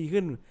ดี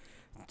ขึ้น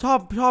ชอ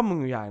บมึง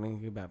อยู่อย่างนึง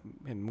คือแบบ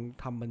เห็นมึง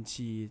ทำบัญ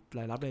ชีร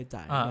ายรับราย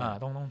จ่าย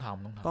ต้องท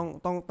ำต้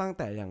องตั้งแ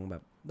ต่อย่างแบ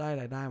บได้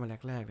รายได้มา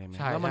แรกๆเลยไหม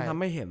แล้วมันทำ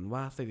ให้เห็นว่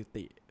าสถิ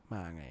ติม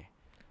าไง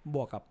บ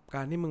วกกับก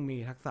ารที่มึงมี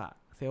ทักษะ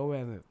เซลฟ์แว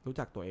ร์รู้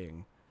จักตัวเอง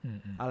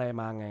อะไร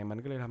มาไงมัน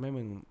ก็เลยทำให้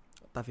มึง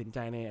ตัดสินใจ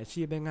ในอา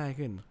ชีพได้ง่าย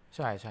ขึ้นใ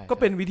ช่ก็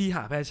เป็นวิธีห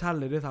าแพชชั่น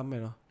เลยด้วยซ้ำไป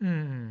เนาะ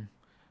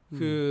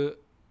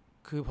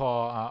คือพอ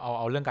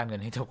เอาเรื่องการเงิ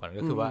นให้จบก่อน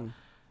ก็คือว่า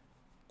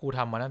กูท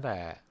ำมาตั้งแต่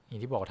อย่า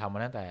งที่บอกทำม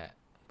าตั้งแต่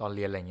ตอนเ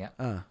รียนอะไรเงี้ย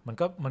มัน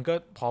ก็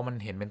พอมัน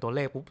เห็นเป็นตัวเล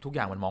ขปุ๊บทุกอ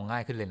ย่างมันมองง่า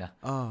ยขึ้นเลยนะ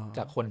จ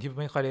ากคนที่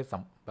ไม่ค่อยได้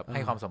แบบใ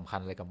ห้ความสำคัญ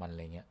อะไรกับมันอะไ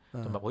รเงี้ย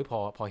จนแบบ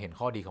พอเห็น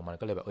ข้อดีของมัน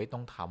ก็เลยแบบต้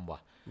องทำว่ะ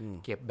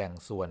เก็บแบ่ง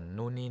ส่วน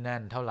นู่นนี่นั่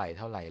นเท่าไหร่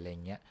อะไร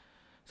เงี้ย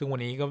ซึ่งวัน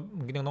นี้ก็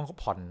มันก็ยังต้อง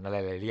ผ่อนอะไร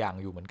หลายอย่าง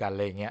อยู่เหมือนกัน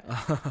เลยเงี้ย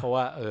เพราะ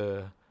ว่า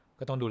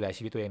ก็ต้องดูแล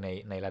ชีวิตตัวเอง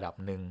ในระดับ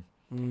นึง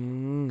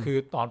คือ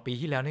ตอนปี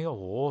ที่แล้วนี่ก็โอ้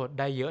โห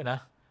ได้เยอะนะ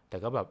แต่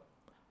ก็แบบ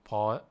พอ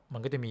มั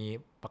นก็จะมี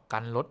ประกั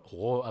นรถโห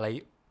อะไร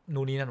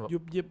นู่นนี่นั่นแบบยุ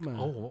บยิบมา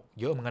โอ้โห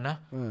เยอะเหมือนกันนะ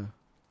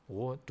โอ้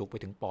จุกไป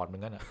ถึงปอดเหมือ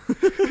นกันอ่ะ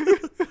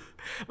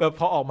แบบพ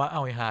อออกมาเอ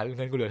าหาเ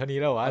งินกูเหลือเท่านี้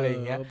แล้ววะอะไรอย่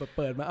างเงี้ยเ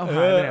ปิดมาเอาห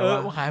ายไปไหนวะ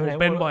หายไปไหน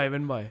เป็นบ่อย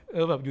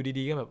แบบอยู่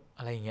ดีๆก็แบบ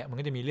อะไรอย่างเงี้ยมัน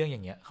ก็จะมีเรื่องอย่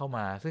างเงี้ยเข้าม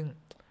าซึ่ง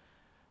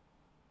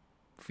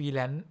ฟรีแล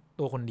นซ์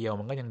ตัวคนเดียว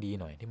มันก็ยังดี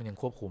หน่อยที่มันยัง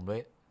ควบคุมด้ว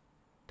ย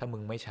ถ้ามึ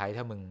งไม่ใช้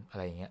ถ้ามึงอะไ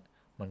รอย่างเงี้ย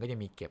มันก็จะ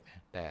มีเก็บ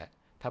แต่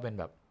ถ้าเป็น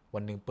แบบวั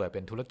นนึงเปิดเ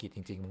ป็นธุรกิจจ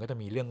ริงๆมันก็จะ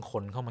มีเรื่องค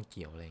นเข้ามาเ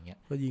กี่ยวอะไรเงี้ย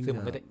ซึ่ง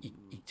มันก็จะ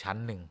อีกชั้น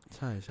นึง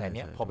แต่เ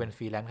นี้ยพอเป็นฟ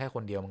รีแลนซ์แค่ค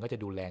นเดียวมันก็จะ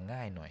ดูแลง่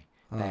ายหน่อย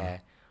แต่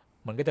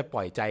มันก็จะป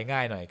ล่อยใจง่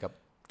ายหน่อยกับ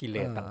กิเล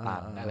สต่า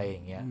งๆอะไรอย่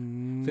างเงี้ย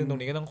ซึ่งตรง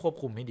นี้ก็ต้องควบ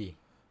คุมให้ดี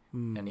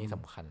อันนี้ส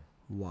ำคัญ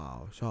ว้าว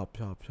ชอบ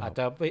อาจจ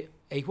ะไ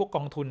ปพวกก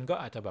องทุนก็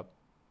อาจจะแบบ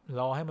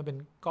รอให้มันเป็น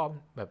ก้อน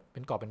แบบเป็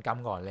นกอบเป็นก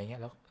ำก่อนอะไรเงี้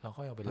ยแล้วเรา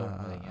ค่อยเอาไปลง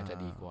อะไรเงี้ยจะ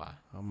ดีกว่า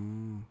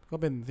ก็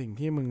เป็นสิ่ง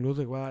ที่มึงรู้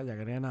สึกว่าอยาก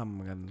จะแนะนำเห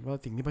มือนกันว่า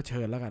สิ่งที่เผ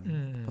ชิญแล้วกัน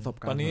ประสบ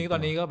การณ์ตอน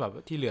นี้ก็แบบ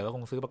ที่เหลือก็ค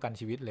งซื้อประกัน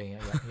ชีวิตอะไรเ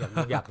งี้ย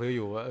อยากซื้ออ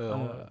ยู่ว่า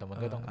แต่มัน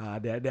ก็ต้อง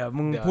เดี๋ยว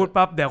มึงพูด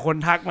ปั๊บเดี๋ยวคน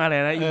ทักมาเล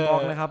ยนะอินบ็อ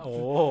กซ์นะครับโอ้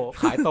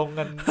ขายตรง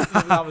กัน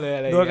ล่ำเลยอ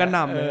ะไรโดยกันหน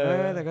ำเล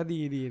ยแต่ก็ดี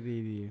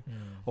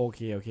โอเค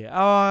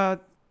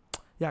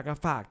อยากจะ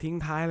ฝากทิ้ง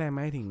ท้ายอะไรไหม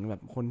ถึงแบ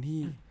บคน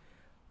ที่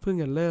เพิ่ง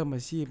จะเริ่มอ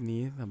าชีพ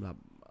นี้สำหรับ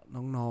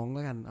น้องๆแ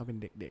ล้วกันเอาเป็น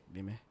เด็กๆ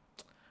ดีไหม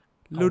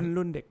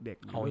รุ่นเด็ก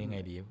ๆเอายังไง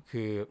ดี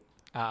คือ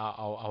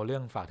เอาเรื่อ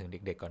งฝากถึงเ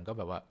ด็กๆก่อนก็แ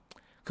บบว่า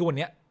คือวันเ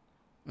นี้ย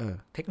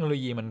เทคโนโล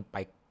ยีมันไป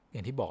อย่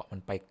างที่บอกมั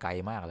นไปไกล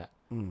มากแล้ว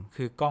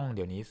คือกล้องเ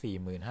ดี๋ยวนี้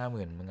 40,000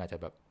 50,000มึงอาจจะ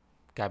แบบ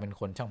กลายเป็น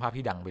คนช่างภาพ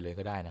ที่ดังไปเลย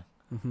ก็ได้นะ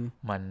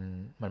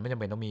มันไม่จำ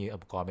เป็นต้องมีอุ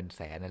ปกรณ์เป็นแ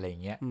สนอะไรอย่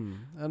างเงี้ย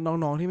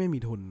น้องๆที่ไม่มี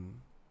ทุน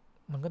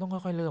มันก็ต้อง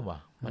ค่อยๆเริ่มว่ะ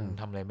มัน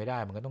ทำอะไรไม่ได้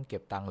มันก็ต้องเก็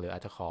บตังค์หรืออา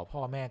จจะขอพ่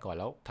อแม่ก่อน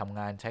แล้วทำง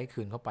านใช้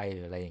คืนเข้าไปห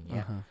รืออะไรอย่างเ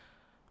งี้ย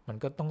มัน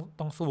ก็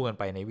ต้องสู้กัน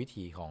ไปในวิ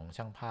ถีของ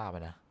ช่างภาพน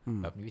ะ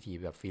แบบวิถี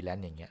แบบฟรีแลน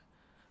ซ์อย่างเงี้ย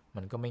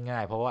มันก็ไม่ง่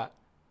ายเพราะว่า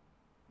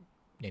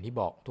อย่างที่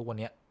บอกทุกวัน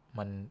เนี้ย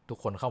มันทุก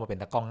คนเข้ามาเป็น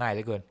ตากล้องง่ายเห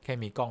ลือเกินแค่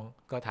มีกล้อง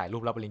ก็ถ่ายรู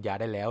ปรับปริญญา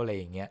ได้แล้วอะไร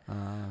อย่างเงี้ย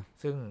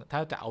ซึ่งถ้า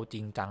จะเอาจริ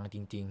งจังจ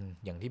ริง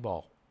ๆอย่างที่บอ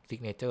กซิก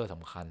เนเจอร์ส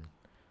ำคัญ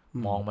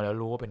มองมาแล้ว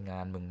รู้ว่าเป็นงา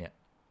นมึงเนี่ย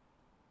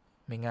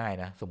ไม่ง่าย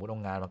นะสมมุติเอา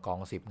งานมากอง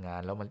10 งา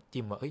นแล้วมัน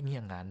จิ้มว่าเอ้ยนี่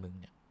งานมึง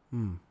เนี่ย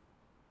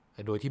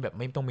โดยที่แบบไ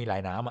ม่ต้องมีลา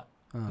ยน้ำอ่ะ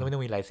แล้วไม่ต้อ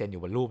งมีลายเซ็นอ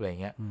ยู่บนรูปอะไรอย่า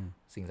งเงี้ย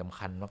สิ่งสำ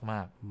คัญม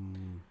าก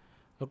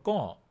ๆแล้วก็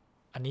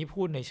อันนี้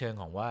พูดในเชิง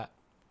ของว่า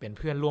เป็นเ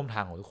พื่อนร่วมท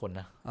างของทุกคน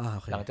นะ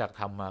หลังจาก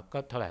ทำมาก็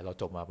เท่าไหร่เรา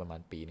จบมาประมาณ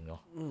ปีนึงเนา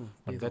ะ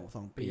มันก็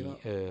2 ปี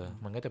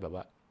มันก็จะแบบ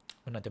ว่า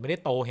มันอาจจะไม่ได้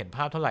โตเห็นภ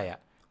าพเท่าไหร่อ่ะ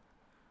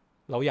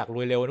เราอยากร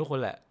วยเร็วทุกคน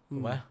แหละถู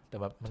กไหมแต่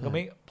แบบมันก็ไ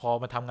ม่พอ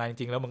มาทำงานจ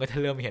ริงๆแล้วมันก็จะ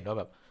เริ่มเห็นว่า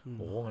แบบโ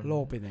อ้มันโล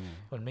กเป็นยังไง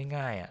มันไม่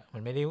ง่ายอ่ะมั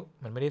นไม่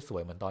ได้สว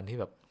ยเหมือนตอนที่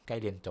แบบใกล้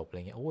เรียนจบอะไร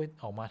เงี้ยโอ้ย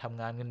ออกมาทำ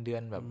งานเงินเดือ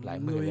นแบบหลาย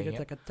หมื่นอะไรเงี้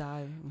ยกระจาย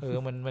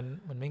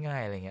มันไม่ง่า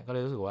ยอะไรเงี้ยก็เล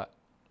ยรู้สึกว่า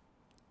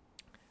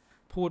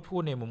พู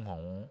ดในมุมข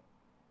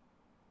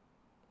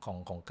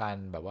องการ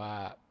แบบว่า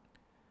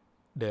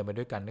เดินไป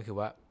ด้วยกันก็คือ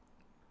ว่า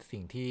สิ่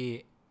งที่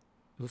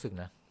รู้สึก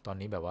นะตอน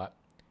นี้แบบว่า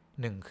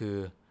1คือ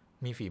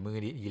มีฝีมือ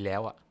ดีแล้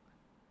วอ่ะ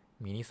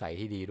มีนิสัย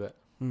ที่ดีด้วย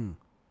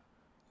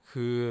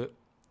คือ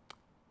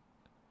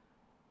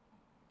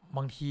บ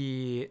างที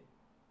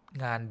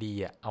งานดี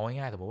อ่ะเอาง่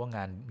ายๆสมมติว่าง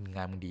าน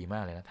มึงดีมา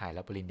กเลยนะถ่ายแ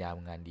ล้วปริญญา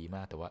มึงงานดีม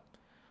ากแต่ว่า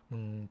มึ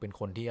งเป็น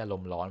คนที่อาร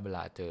มณ์ร้อนเวล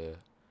าเจอ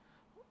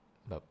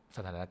แบบส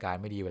ถานการ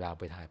ณ์ไม่ดีเวลา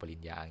ไปถ่ายปริ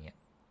ญญาอย่างเงี้ย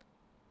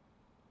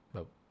แบ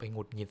บไปห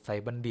งุดหงิดใส่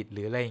บัณฑิตห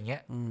รืออะไรอย่างเงี้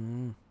ย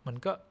มัน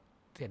ก็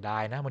เสียดา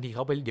ยนะบางทีเข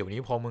าไปเดี๋ยว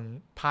นี้พอมึง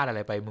พลาดอะไร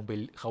ไปมึงไป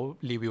เขา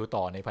รีวิว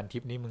ต่อในพันทิ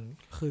ปนี้มึง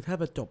คือแทบ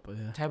จะจบเลย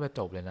แทบจะ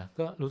จบเลยนะ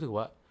ก็รู้สึก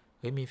ว่า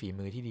เฮ้ยมีฝี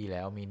มือที่ดีแ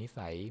ล้วมีนิ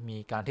สัยมี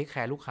การเทคแค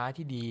ร์ลูกค้า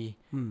ที่ดี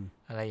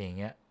อะไรอย่าง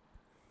เงี้ย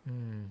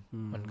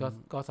มัน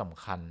ก็ส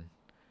ำคัญ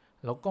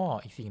แล้วก็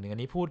อีกสิ่งหนึ่งอัน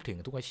นี้พูดถึง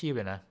ทุกอาชีพเ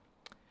ลยนะ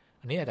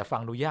อันนี้อาจจะฟั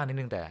งดูยากนิด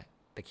นึงแ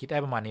ต่คิดได้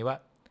ประมาณนี้ว่า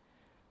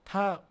ถ้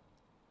า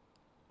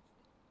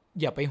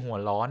อย่าไปหัว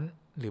ร้อน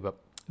หรือแบบ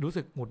รู้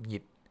สึกหงุดหงิ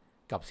ด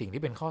กับสิ่ง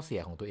ที่เป็นข้อเสี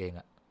ยของตัวเอง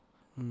อะ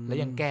แล้ว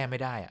ยังแก้ไม่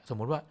ได้อะสม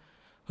มุติว่า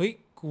เฮ้ย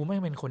กูไม่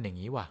เป็นคนอย่าง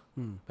นี้ว่ะ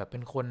แบบเป็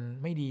นคน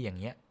ไม่ดีอย่าง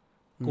เงี้ย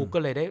กูก็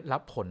เลยได้รั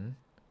บผล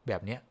แบ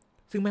บเนี้ย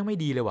ซึ่งแม่งไม่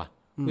ดีเลยว่ะ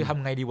คือท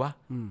ำไงดีวะ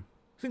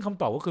ซึ่งค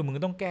ำตอบก็คือมึง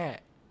ต้องแก้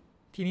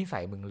ที่นิสั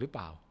ยมึงหรือเป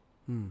ล่า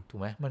ถูก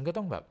ไหมมันก็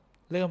ต้องแบบ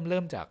เริ่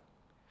ม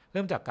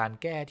จากการ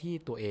แก้ที่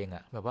ตัวเองอ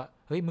ะแบบว่า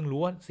เฮ้ยมึง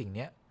รู้ว่าสิ่งเ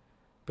นี้ย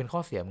เป็นข้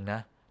อเสียมึงนะ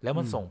แล้ว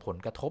มันส่งผล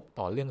กระทบ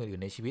ต่อเรื่องอื่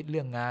นๆในชีวิตเ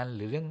รื่องงานห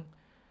รือเรื่อง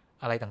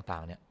อะไรต่า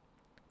งๆเนี่ย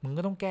มึง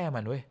ก็ต้องแก้มั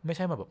นเว้ยไม่ใ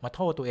ช่มาแบบมาโท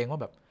ษตัวเองว่า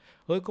แบบ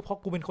เฮ้ยก็เพราะ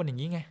กูเป็นคนอย่า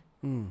งนี้ไง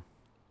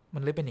มั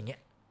นเลยเป็นอย่างเงี้ย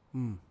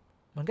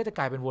มันก็จะก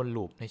ลายเป็นวน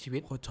ลูปในชีวิ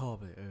ตโคตรชอบ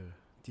เลย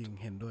จริง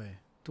เห็นด้วย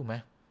ถูกไหม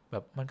แบ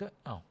บมันก็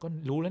ก็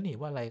รู้แล้วนี่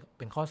ว่าอะไรเ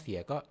ป็นข้อเสีย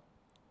ก็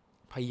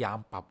พยายาม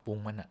ปรับปรุง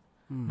มันอ่ะ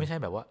ไม่ใช่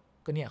แบบว่า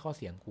ก็เนี่ยข้อเ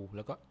สียของกูแ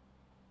ล้วก็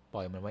ปล่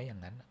อยมันไว้อย่า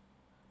งนั้น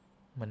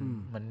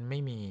มันไม่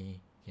มี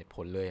เหตุผ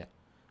ลเลยอ่ะ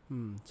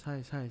ใช่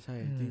ใช่ใช่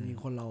จริง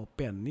ๆคนเราเป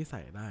ลี่ยนนิ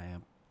สัยได้ค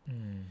รับ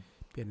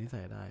เปลี่ยนนิ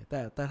สัยได้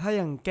แต่ถ้า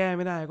ยังแก้ไ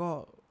ม่ได้ก็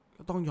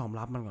ต้องยอม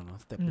รับมันก่อนเนาะ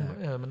สเต็ปแรก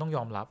มันต้องย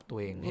อมรับตัว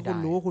เองให้ได้คุณ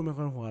รู้ว่าคุณเป็น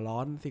คนหัวร้อ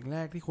นสิ่งแร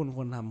กที่คุณค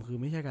วรทำคือ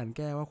ไม่ใช่การแ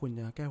ก้ว่าคุณจ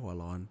ะแก้หัว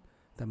ร้อน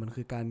แต่มัน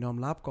คือการยอม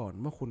รับก่อน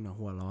ว่าคุณ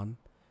หัวร้อน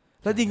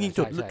แล้วจริงๆ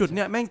จุดเ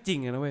นี้ยแม่งจริง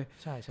อะนะเว้ย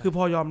คือพ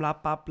อยอมรับ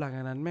ปั๊บหลังจ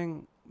ากนั้นแ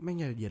ม่ง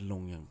จะเย็นล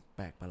งอย่างแ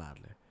ปลกประหลาด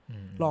เลย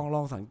ล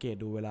องสังเกต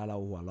ดูเวลาเรา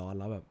หัวร้อน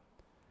แล้วแบบ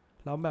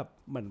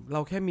เหมือนเร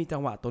าแค่มีจั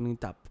งหวะตัวนึง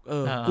จับ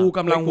กูก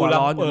ำลังหัว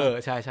ร้อนอยู่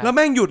ใช่แล้วแ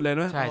ม่งหยุดเลย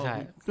นะใช่ใช่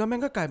แล้วแม่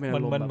งก็กลายเป็นอา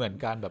รมณ์มันเหมือน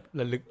การแบบ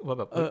ระลึกว่า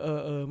แบบ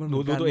มัน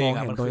รู้ตัวเอง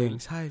มันตัวเอง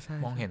ใช่ใช่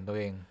มองเห็นตัว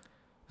เอง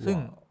ซึ่ง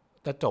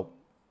จะจบ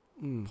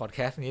พอดแค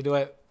สต์นี้ด้ว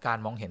ยการ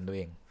มองเห็นตัวเ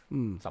อง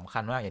สำคั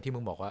ญมากอย่างที่มึ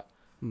งบอกว่า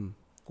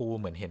กู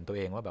เหมือนเห็นตัวเ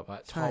องว่าแบบว่า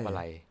ชอบอะไ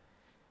ร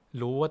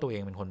รู้ว่าตัวเอ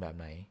งเป็นคนแบบ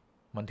ไหน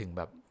มันถึงแ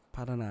บบ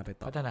พัฒนาไป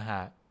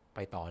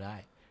ต่อได้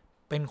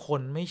เป็นค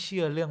นไม่เ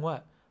ชื่อเรื่องว่า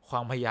ควา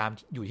มพยายาม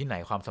อยู่ที่ไหน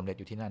ความสำเร็จ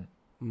อยู่ที่นั่น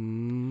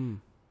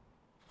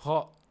เพรา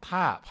ะถ้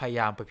าพยาย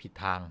ามไปผิด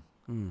ทาง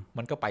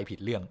มันก็ไปผิด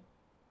เรื่อง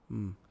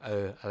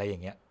อะไรอย่า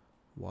งเงี้ย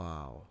ว้า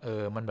ว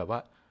มันแบบว่า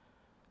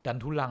ดัน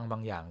ทุลังบา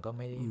งอย่างก็ไ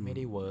ม่ไ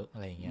ด้เวิร์กอะ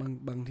ไรอย่างเงี้ย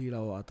บางทีเร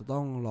าอาจจะต้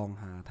องลอง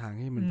หาทาง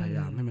ให้มันพยาย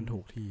ามให้มันถู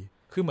กที่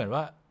คือเหมือน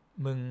ว่า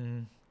มึง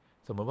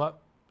สมมติว่า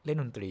เล่น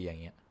ดนตรีอย่า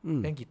งเงี้ย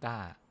เล่นกีตา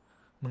ร์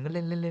มึงก็เ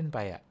ล่นไป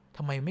อ่ะท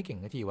ำไมไม่เก่ง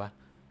สักทีวะ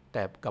แ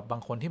ต่กับบา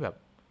งคนที่แบบ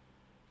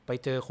ไป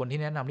เจอคนที่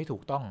แนะนำที่ถู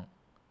กต้อง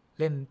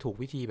เล่นถูก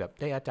วิธีแบบ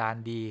ได้อาจาร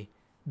ย์ดี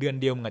เดือน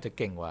เดียวมึงอาจจะ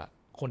เก่งกว่า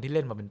คนที่เ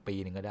ล่นมาเป็นปี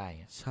นึงก็ได้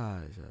ใช่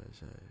ใช่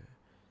ใช่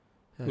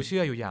กูเชื่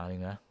ออยู่อย่างนึ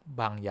งนะ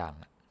บางอย่าง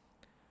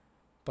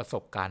ประส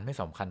บการณ์ไม่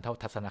สำคัญเท่า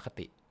ทัศนค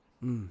ติ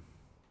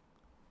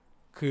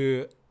คือ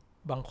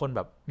บางคนแ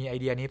บบมีไอ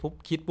เดียนี้ปุ๊บ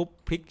คิดปุ๊บ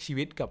พลิกชี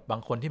วิตกับบา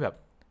งคนที่แบบ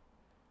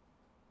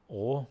โ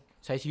อ้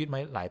ใช้ชีวิตมา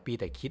หลายปี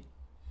แต่คิด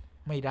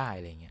ไม่ได้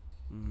อะไรเงี้ย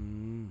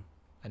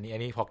อัน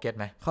นี้พอเก็ต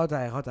ไหมเข้าใจ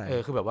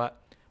คือแบบว่า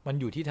มัน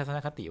อยู่ที่ทัศน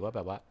คติว่าแบ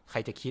บว่าใคร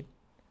จะคิด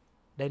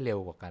ได้เร็ว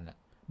กว่ากัน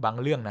บาง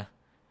เรื่องนะ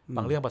บ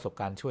างเรื่องประสบ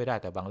การณ์ช่วยได้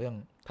แต่บางเรื่อง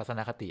ทัศน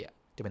คติ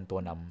จะเป็นตัว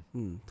น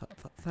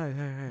ำใช่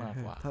มาก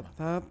กว่า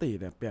ถ้าติ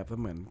เนี่ยเปรียบเส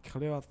มือนเขา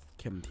เรียกว่า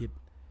เข็มทิศ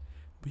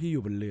ที่อ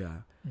ยู่บนเรือ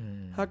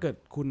ถ้าเกิด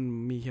คุณ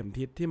มีเข็ม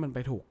ทิศที่มันไป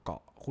ถูกเกา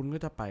ะคุณก็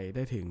จะไปไ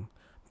ด้ถึง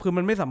คือ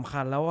มันไม่สำ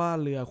คัญแล้วว่า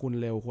เรือคุณ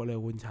เร็ว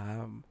คุณช้า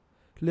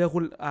เรือคุ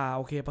ณโ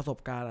อเคประสบ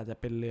การณ์อาจจะ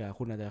เป็นเรือ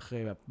คุณอาจจะเค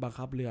ยแบบบัง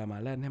คับเรือมา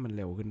แล่นให้มัน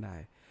เร็วขึ้นได้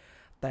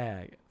แต่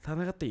ทัศ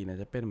นคติเนี่ย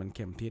จะเป็นเหมือนเ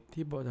ข็มทิศ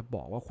ที่จะบ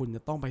อกว่าคุณจ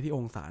ะต้องไปที่อ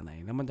งศาไหน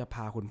แล้วมันจะพ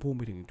าคุณพุ่งไ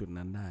ปถึงจุด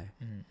นั้นได้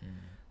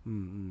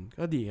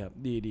ก็ดีครับ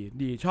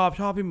ดีชอบ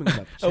พี่มึง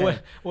แบบ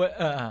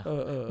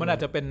มันอาจ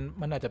จะเ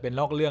ป็น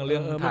ลอกเรื่อง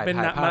ถ่าย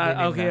ภาพ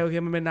โอเค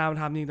มันเป็นนาม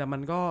ธรรมจริงแต่มั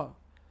น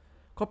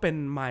ก็เป็น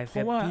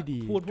mindset ที่ดี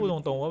พูด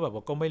ตรงๆว่าแบบ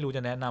ก็ไม่รู้จ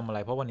ะแนะนำอะไร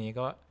เพราะวันนี้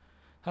ก็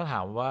ถ้าถา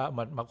มว่า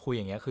มาคุยอ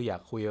ย่างเงี้ยคืออยา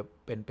กคุย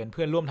เป็นเ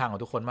พื่อนร่วมทางขอ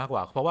งทุกคนมากกว่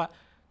าเพราะว่า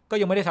ก็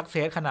ยังไม่ได้ซักเซ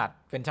สขนาด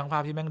เป็นช่างภา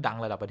พที่แม่งดัง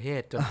ระดับประเท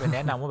ศจนเป็นแน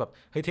ะนำว่าแบบ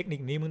เฮ้ยเทคนิค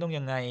นี้มึงต้อง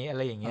ยังไงอะไ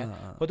รอย่างเงี้ย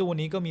เพราะทุกวัน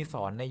นี้ก็มีส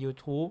อนใน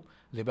YouTube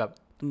หรือแบบ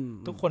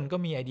ทุกคนก็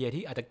มีไอเดีย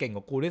ที่อาจจะเก่งก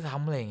ว่ากูด้วยซ้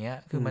ำอะไรอย่างเงี้ย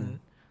คือมัน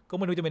ก็ไ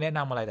ม่รู้จะไปแนะน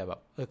ำอะไรแต่แบบ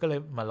ก็เลย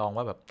มาลอง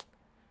ว่าแบบ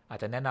อาจ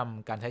จะแนะน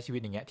ำการใช้ชีวิ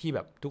ตอย่างเงี้ยที่แบ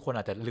บทุกคน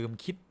อาจจะลืม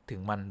คิดถึ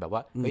งมันแบบว่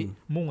าเฮ้ย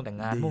มุ่งแต่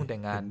งา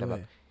นแต่แบ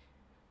บ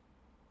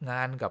ง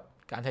านกับ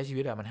การใช้ชี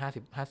วิตอะมัน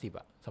50อ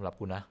ะสำหรับ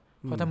กูนะ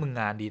เพราะถ้ามึง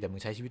งานดีแต่มึ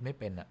งใช้ชีวิตไม่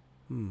เป็นอะ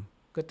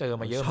ก็เจอ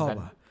มาเยอะเหมือนกัน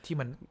ที่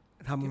มัน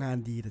ทำงาน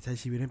ดีแต่ใช้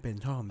ชีวิตไม่เป็น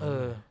ชอบ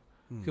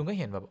คือก็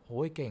เห็นแบบโ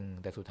อ้ยเก่ง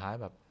แต่สุดท้าย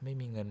แบบไม่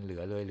มีเงินเหลื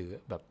อเลยหรือ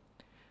แบบ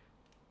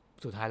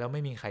สุดท้ายแล้วไ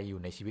ม่มีใครอยู่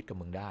ในชีวิตกับ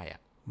มึงได้อ่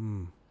ะ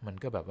มัน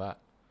ก็แบบว่า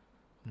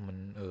มัน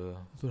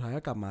สุดท้าย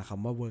ก็กลับมาค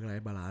ำว่า work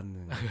life balance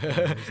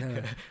ใช่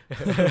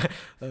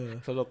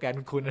สโลแกน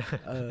คุณ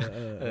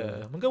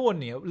มันก็วน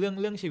เนี่ยเ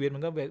รื่องชีวิตมั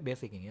นก็เบ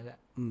สิกอย่างเงี้ยแหละ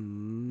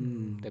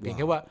แต่เพียงแ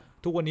ค่ว่า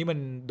ทุกวันนี้มัน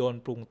โดน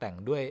ปรุงแต่ง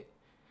ด้วย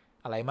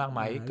อะไรมากม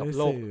ายกับ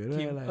โลก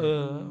ที่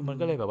มัน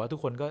ก็เลยแบบว่าทุก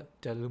คนก็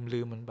จะลื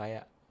มมันไป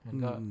อ่ะมัน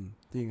ก็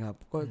จริงครับ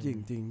ก็จ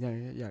ริงอ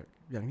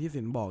ย่างที่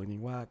สินบอกจริ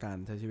งว่าการ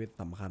ใช้ชีวิต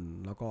สำคัญ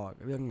แล้วก็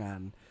เรื่องงา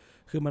น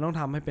คือมันต้อง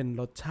ทำให้เป็น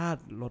รสชา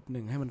ติรสห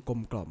นึ่งให้มันกล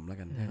มกล่อมแล้ว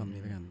กันใช้คำ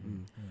นี้แล้วกัน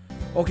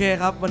โอเค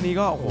ครับวันนี้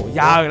ก็โอ้โห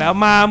ยาวอีกแล้ว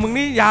มามึง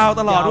นี่ยาว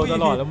ตลอด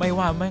แล้วไม่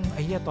ว่าแม่งไ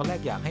อ้เหี้ยตอนแรก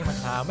อยากให้มัน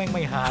หาแม่งไ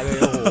ม่หาเลย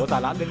โอ้โหสา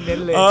ระเน้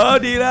นๆเลย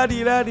ดีแล้ว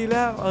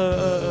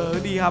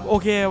ดีครับโอ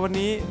เควัน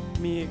นี้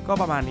มีก็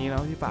ประมาณนี้แล้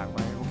วที่ฝากไ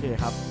ว้โอเค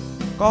ครับ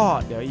ก็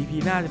เดี๋ยว EP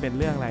หน้าจะเป็น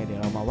เรื่องอะไรเดี๋ยว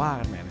เรามาว่า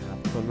กันใหม่นะครับ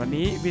ส่วนวัน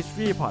นี้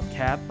Witchery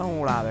Podcast ต้อง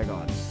ลาไปก่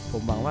อนผ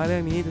มหวังว่าเรื่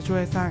องนี้จะช่ว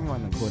ยสร้างวั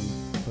นของคุณ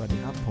สวัสดี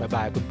ครับบ๊ายบ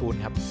ายคุณปูน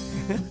ครับ